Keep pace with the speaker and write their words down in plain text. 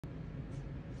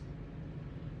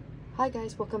Hi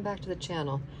guys, welcome back to the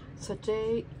channel. So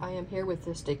today I am here with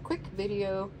just a quick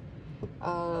video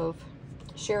of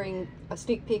sharing a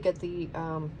sneak peek at the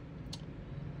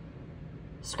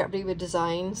Scrap Diva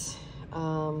Designs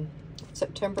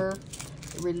September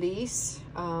release.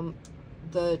 What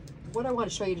I want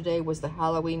to show you today was the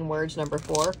Halloween words number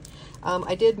 4.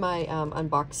 I did my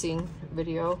unboxing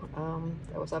video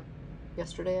that was up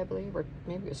yesterday, I believe, or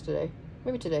maybe it was today.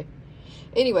 Maybe today.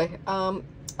 Anyway,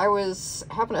 I was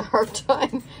having a hard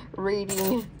time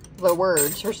reading the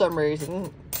words for some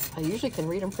reason. I usually can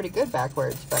read them pretty good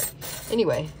backwards, but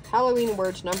anyway, Halloween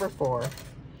words number 4.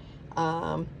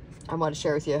 I want to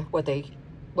share with you what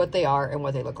they are and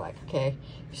what they look like. Okay,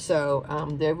 so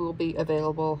they will be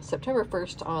available September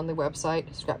 1st on the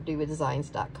website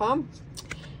scrapdivadesigns.com.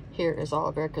 Here is all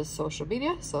of Erica's social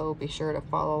media, so be sure to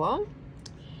follow along.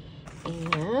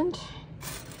 And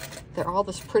they're all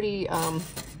this pretty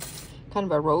kind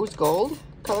of a rose gold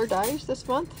color dyes this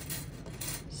month,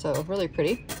 so really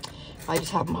pretty. I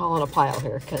just have them all in a pile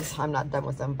here because I'm not done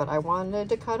with them, but I wanted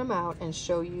to cut them out and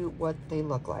show you what they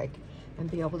look like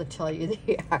and be able to tell you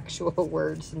the actual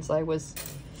words, since I was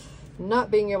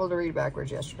not being able to read backwards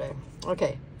yesterday.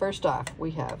 Okay, first off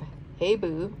we have Hey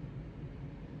Boo.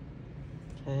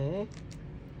 Okay,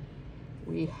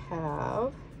 we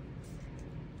have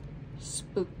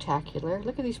Spooktacular.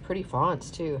 Look at these pretty fonts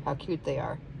too, how cute they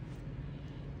are.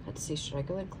 Let's see, should I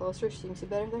go in closer so you can see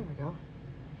better? There we go.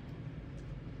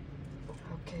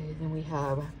 Okay, then we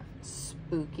have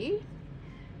Spooky.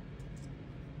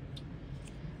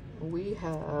 We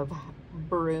have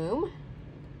Broom.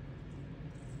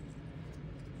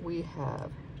 We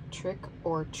have Trick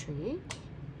or Treat.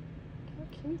 How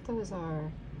cute those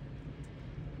are.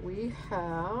 We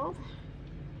have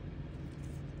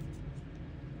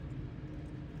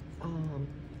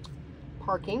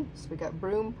parking. So we got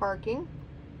Broom, parking.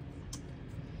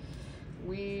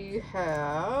 We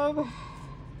have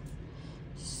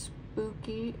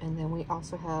Spooky, and then we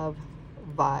also have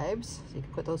Vibes. So you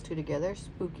can put those two together.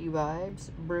 Spooky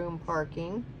Vibes, Broom,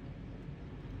 parking.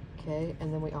 Okay,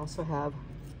 and then we also have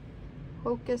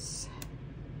Hocus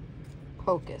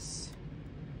Pocus.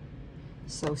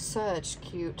 So such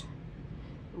cute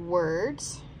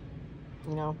words.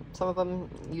 You know, some of them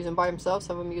use them by themselves,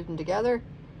 some of them use them together.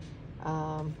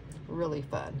 Really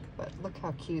fun, but look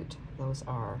how cute those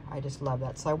are. I just love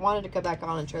that. So I wanted to come back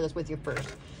on and share this with you first.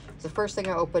 It's the first thing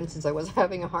I opened since I was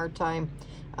having a hard time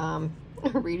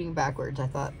reading backwards. I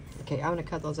thought, okay, I'm gonna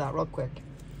cut those out real quick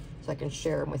so I can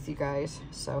share them with you guys.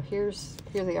 So here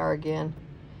they are again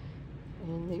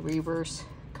in the reverse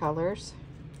colors.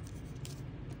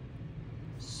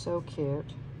 So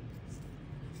cute,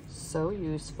 so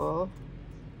useful.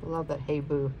 Love that Hey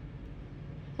Boo.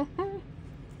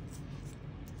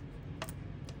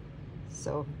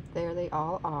 So there they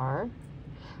all are.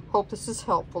 Hope this is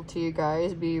helpful to you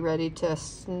guys. Be ready to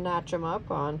snatch them up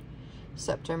on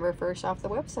September 1st off the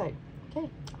website.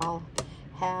 Okay, I'll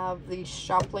have the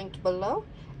shop linked below,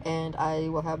 and I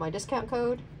will have my discount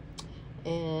code.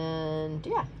 And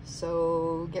yeah,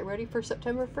 so get ready for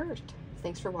September 1st.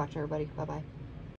 Thanks for watching, everybody. Bye-bye.